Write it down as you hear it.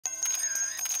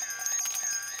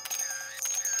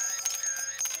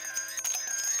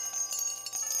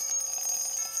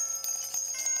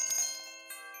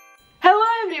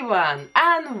everyone,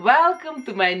 and welcome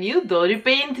to my new doll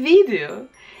repaint video.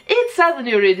 It's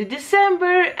suddenly already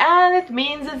December and it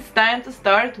means it's time to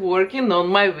start working on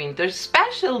my winter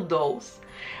special dolls.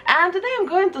 And today I'm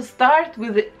going to start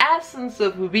with the essence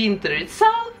of winter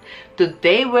itself.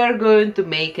 Today we're going to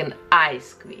make an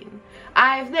ice queen.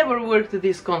 I've never worked with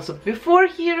this concept before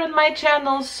here on my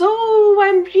channel, so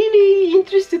I'm really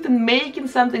interested in making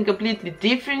something completely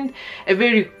different, a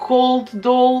very cold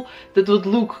doll that would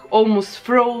look almost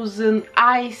frozen,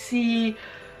 icy,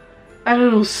 I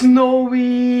don't know,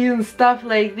 snowy and stuff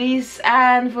like this.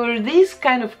 And for this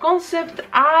kind of concept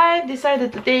I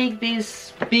decided to take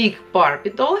this big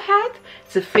Barbie doll hat.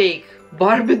 It's a fake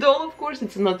Barbie doll, of course,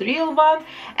 it's not a real one,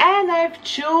 and I've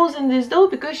chosen this doll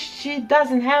because she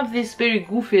doesn't have this very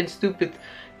goofy and stupid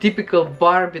typical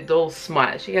Barbie doll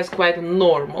smile. She has quite a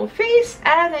normal face,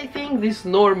 and I think this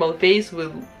normal face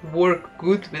will work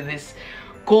good with this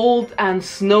cold and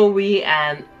snowy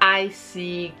and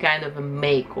icy kind of a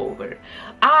makeover.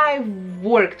 I've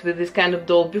worked with this kind of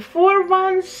doll before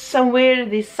once, somewhere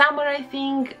this summer I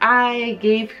think. I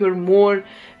gave her more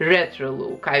retro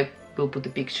look. I will put a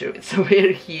picture of it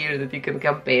somewhere here that you can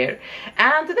compare.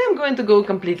 And today I'm going to go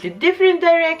completely different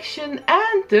direction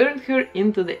and turn her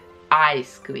into the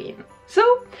ice queen.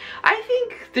 So I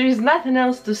think there is nothing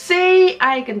else to say.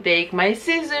 I can take my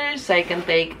scissors, I can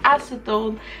take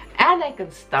acetone, and I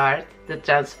can start the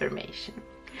transformation.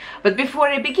 But before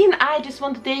I begin, I just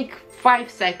want to take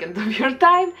 5 seconds of your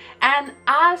time and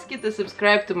ask you to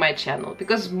subscribe to my channel,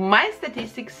 because my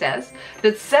statistics says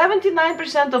that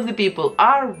 79% of the people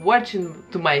are watching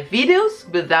to my videos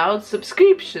without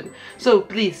subscription. So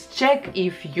please check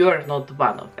if you're not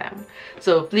one of them.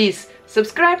 So please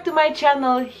subscribe to my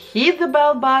channel, hit the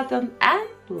bell button, and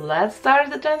let's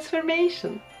start the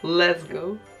transformation. Let's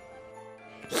go.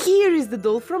 Here is the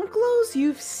doll from close.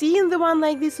 You've seen the one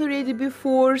like this already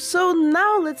before, so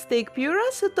now let's take pure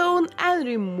acetone and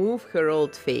remove her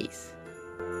old face.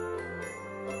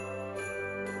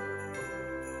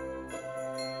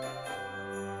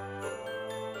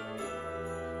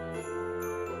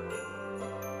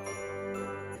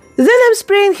 Then I'm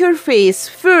spraying her face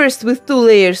first with 2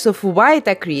 layers of white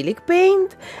acrylic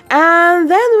paint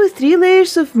and then with 3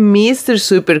 layers of Mr.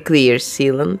 Super Clear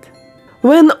sealant.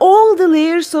 When all the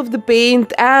layers of the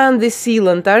paint and the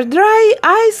sealant are dry,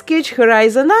 I sketch her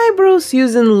eyes and eyebrows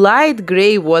using light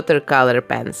grey watercolor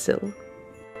pencil.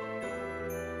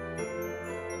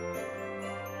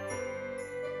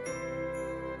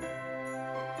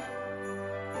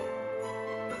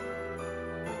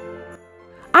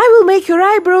 I will make her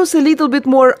eyebrows a little bit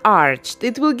more arched.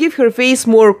 It will give her face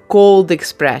more cold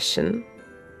expression.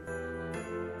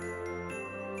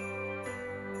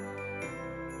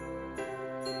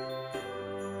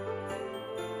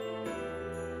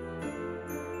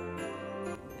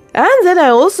 And then I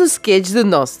also sketch the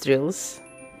nostrils.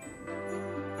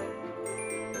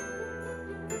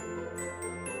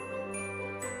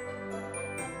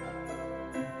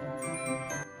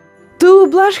 To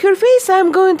blush her face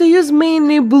I'm going to use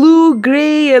mainly blue,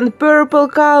 grey and purple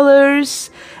colors,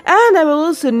 and I will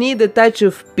also need a touch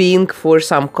of pink for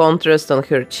some contrast on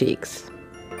her cheeks.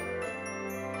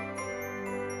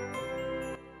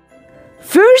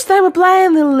 First I'm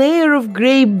applying a layer of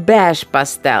grey beige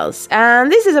pastels,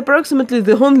 and this is approximately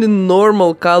the only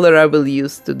normal color I will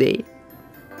use today.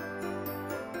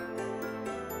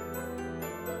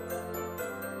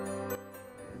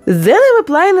 Then I'm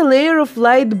applying a layer of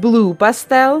light blue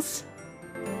pastels.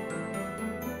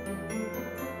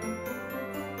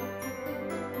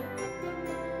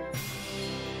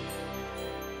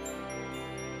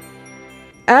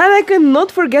 And I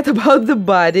cannot forget about the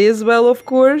body as well, of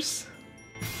course.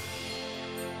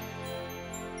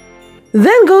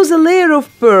 Then goes a layer of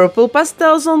purple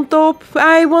pastels on top.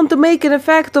 I want to make an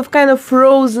effect of kind of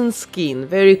frozen skin,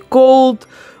 very cold,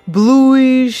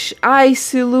 bluish,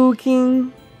 icy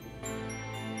looking.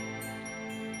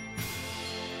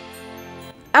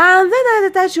 And then add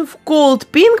a touch of cold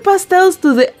pink pastels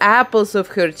to the apples of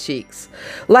her cheeks,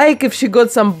 like if she got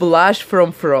some blush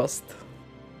from frost.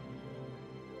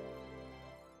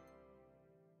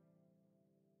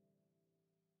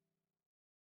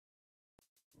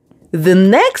 The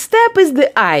next step is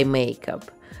the eye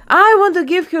makeup. I want to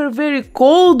give her very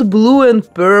cold blue and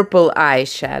purple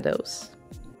eyeshadows.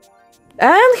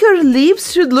 And her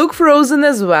lips should look frozen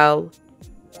as well.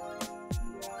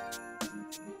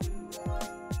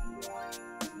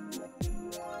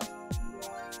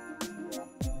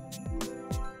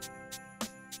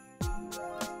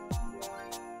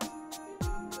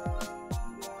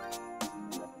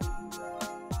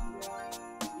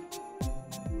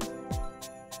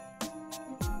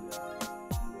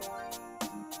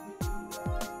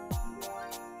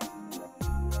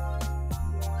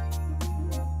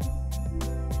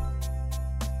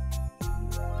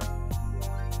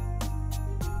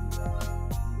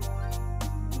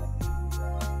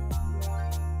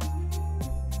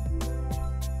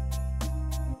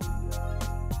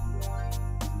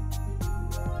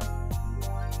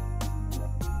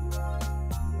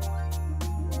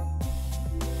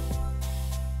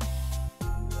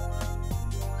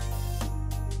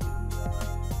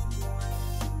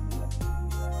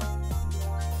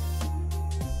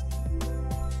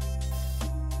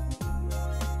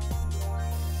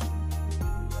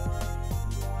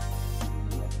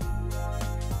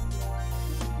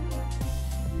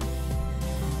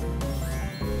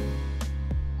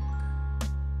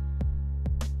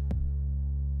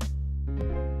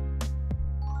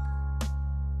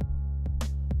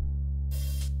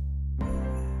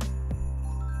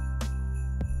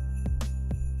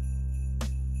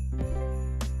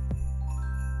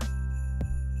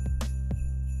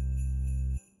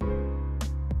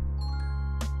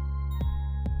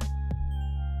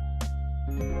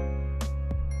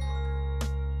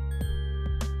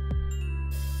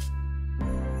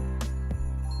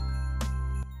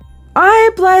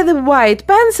 apply the white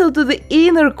pencil to the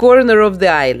inner corner of the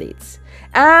eyelids.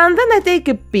 And then I take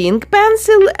a pink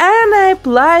pencil and I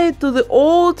apply it to the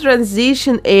all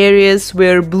transition areas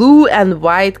where blue and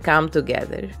white come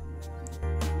together.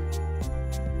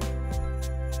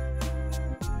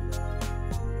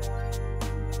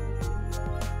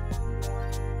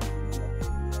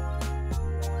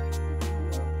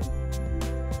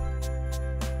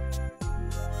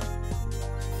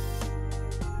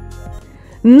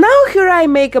 Now her eye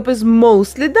makeup is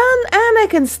mostly done and I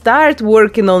can start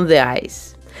working on the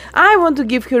eyes. I want to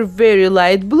give her very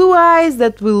light blue eyes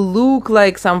that will look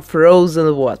like some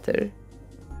frozen water.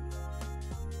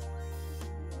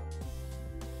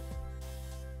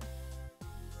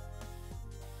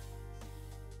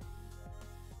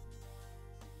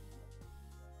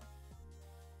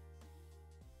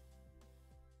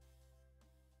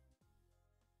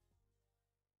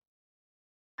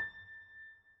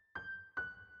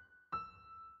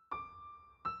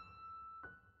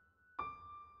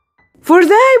 For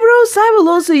the eyebrows, I will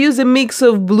also use a mix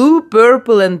of blue,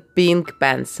 purple and pink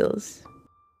pencils.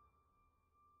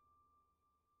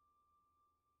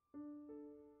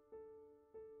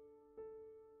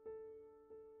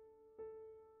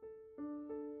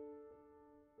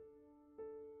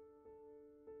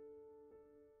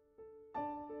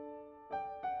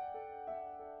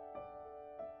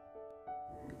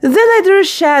 Then I draw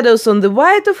shadows on the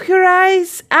white of her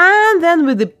eyes, and then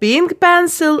with the pink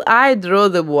pencil I draw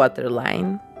the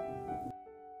waterline.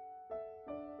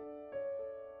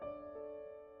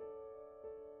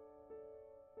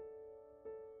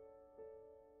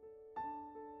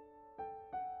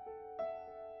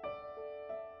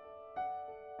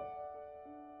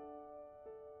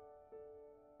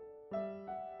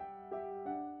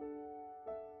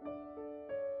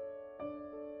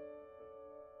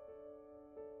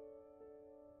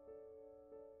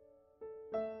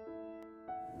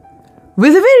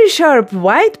 With a very sharp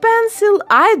white pencil,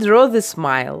 I draw the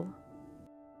smile.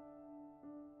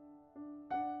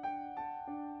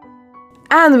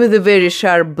 And with a very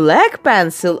sharp black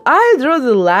pencil, I draw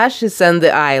the lashes and the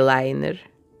eyeliner.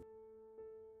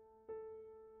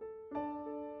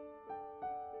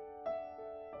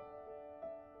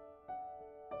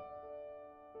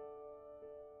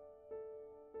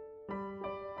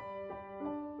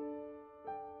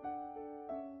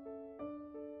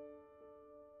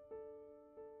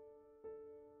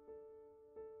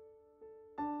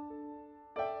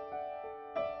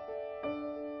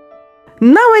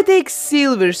 Now I take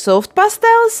silver soft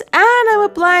pastels and I'm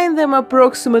applying them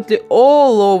approximately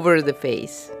all over the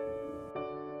face.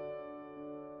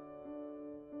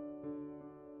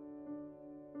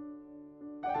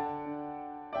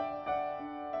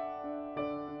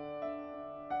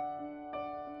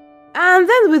 And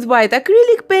then with white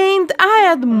acrylic paint I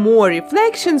add more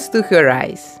reflections to her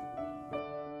eyes.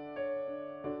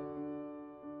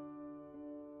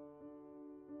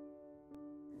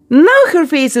 Now her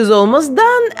face is almost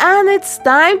done and it's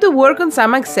time to work on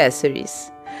some accessories.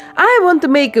 I want to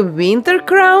make a winter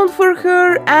crown for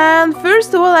her, and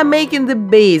first of all I'm making the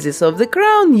basis of the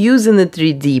crown using a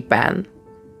 3D pen.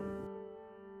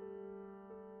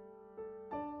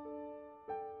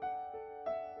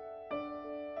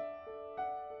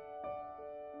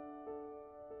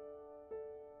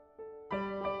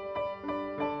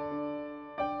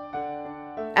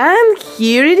 And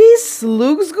here it is,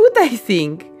 looks good I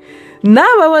think.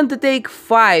 Now I want to take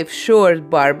 5 short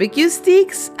barbecue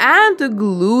sticks and to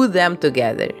glue them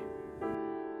together.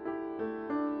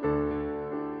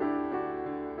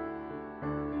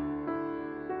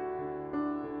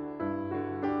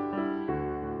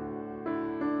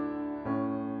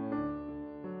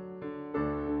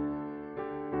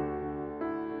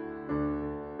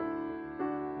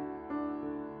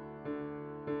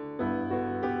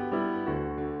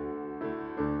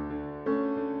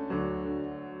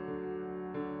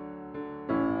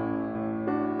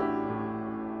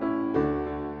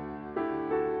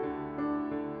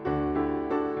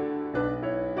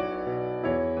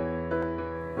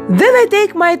 Then I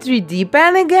take my 3D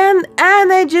pen again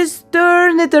and I just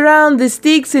turn it around the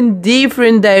sticks in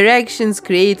different directions,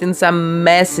 creating some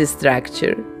messy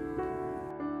structure.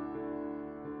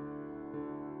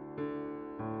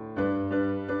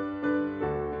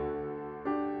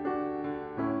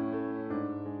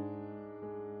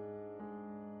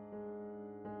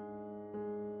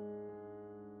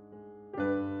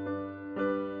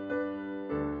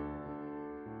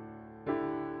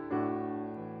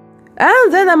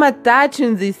 And then I'm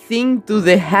attaching the thing to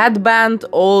the headband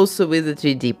also with the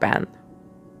 3D pen.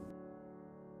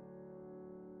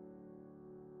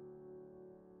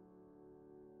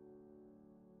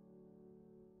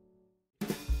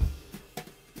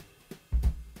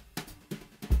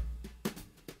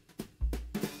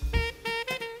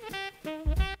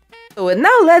 So and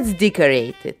now let's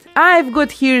decorate it. I've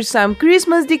got here some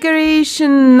Christmas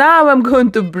decoration. Now I'm going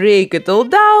to break it all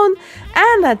down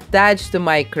and attach to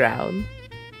my crown.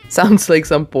 Sounds like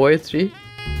some poetry.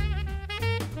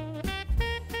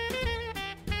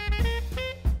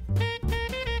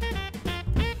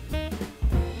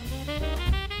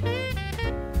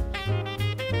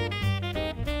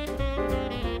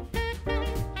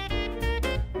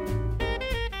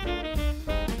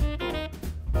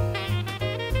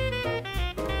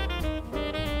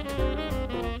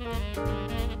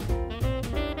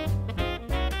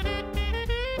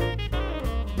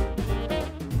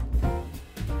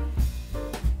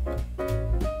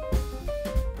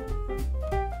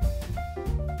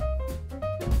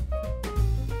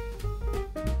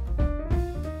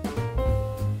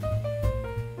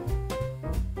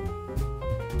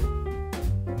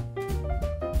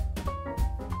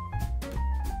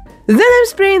 Then I'm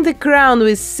spraying the crown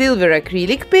with silver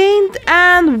acrylic paint,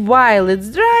 and while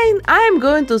it's drying, I'm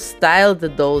going to style the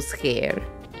doll's hair.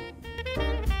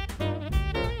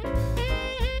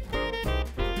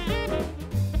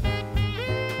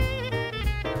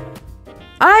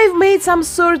 I've made some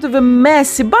sort of a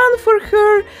messy bun for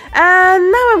her, and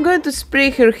now I'm going to spray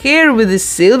her hair with the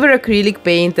silver acrylic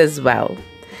paint as well.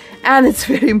 And it's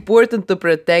very important to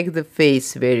protect the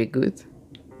face very good.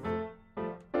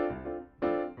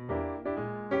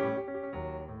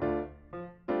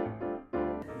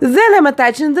 Then I'm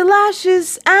attaching the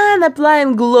lashes and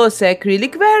applying glossy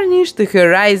acrylic varnish to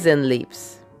her eyes and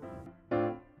lips.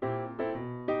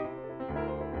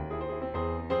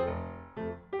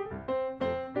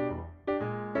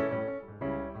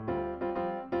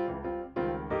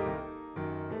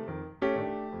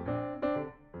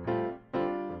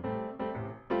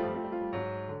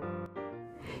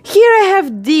 Here I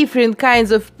have different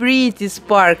kinds of pretty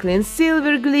sparkling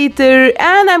silver glitter,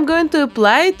 and I'm going to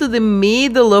apply it to the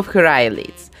middle of her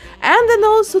eyelids and then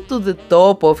also to the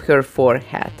top of her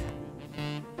forehead.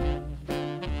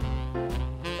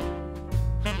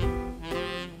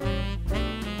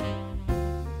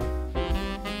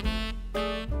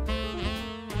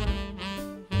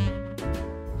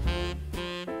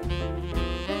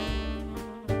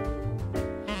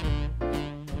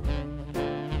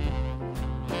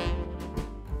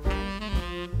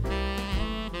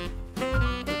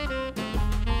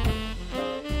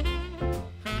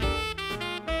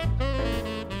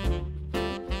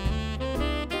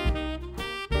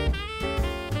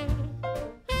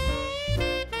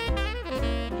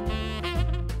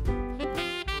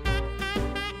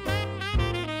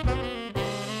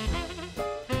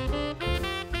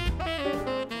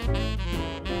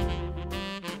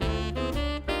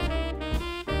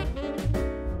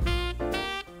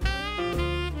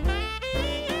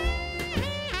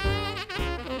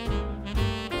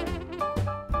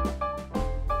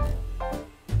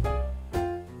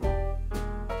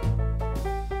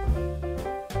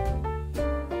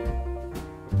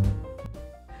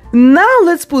 Now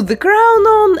let's put the crown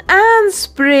on and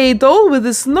spray it all with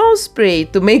a snow spray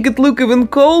to make it look even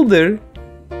colder.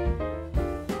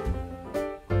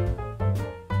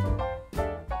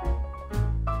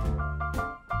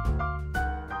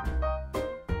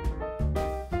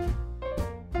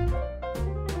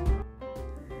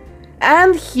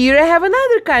 And here I have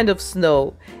another kind of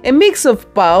snow, a mix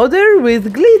of powder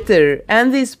with glitter,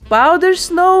 and this powder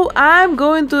snow I'm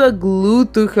going to glue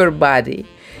to her body.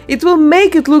 It will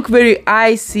make it look very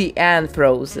icy and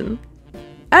frozen.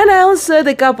 And I also add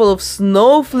a couple of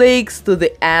snowflakes to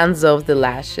the ends of the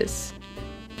lashes.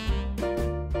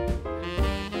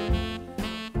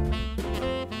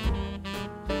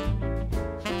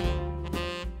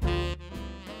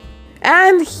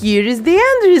 And here is the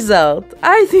end result.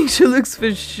 I think she looks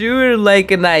for sure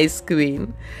like an ice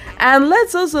queen. And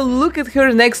let's also look at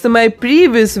her next to my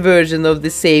previous version of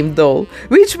the same doll.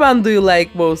 Which one do you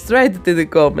like most? Write it in the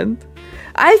comment.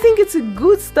 I think it's a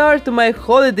good start to my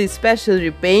holiday special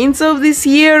repaints of this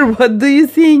year. What do you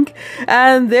think?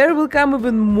 And there will come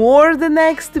even more the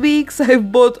next weeks.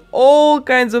 I've bought all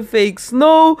kinds of fake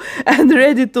snow and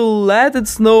ready to let it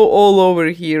snow all over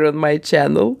here on my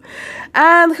channel.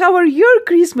 And how are your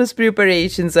Christmas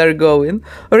preparations are going?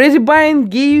 Already buying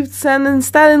gifts and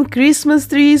installing Christmas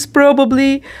trees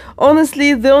probably?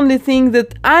 Honestly, the only thing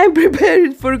that I'm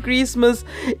preparing for Christmas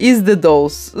is the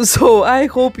dolls. So I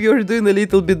hope you're doing a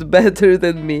little bit better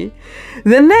than me.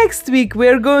 The next week we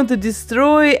are going to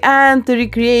destroy and to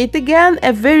recreate again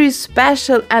a very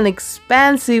special and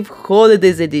expensive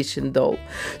holidays edition doll.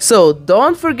 So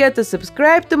don't forget to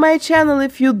subscribe to my channel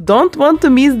if you don't want to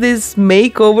miss this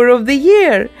makeover of the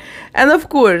year. And of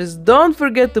course, don't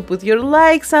forget to put your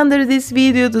likes under this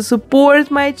video to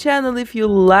support my channel if you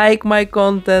like my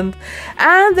content.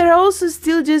 And there are also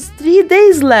still just 3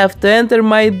 days left to enter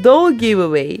my doll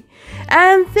giveaway.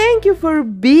 And thank you for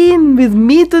being with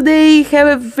me today. Have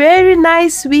a very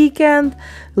nice weekend.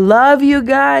 Love you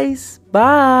guys.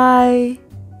 Bye.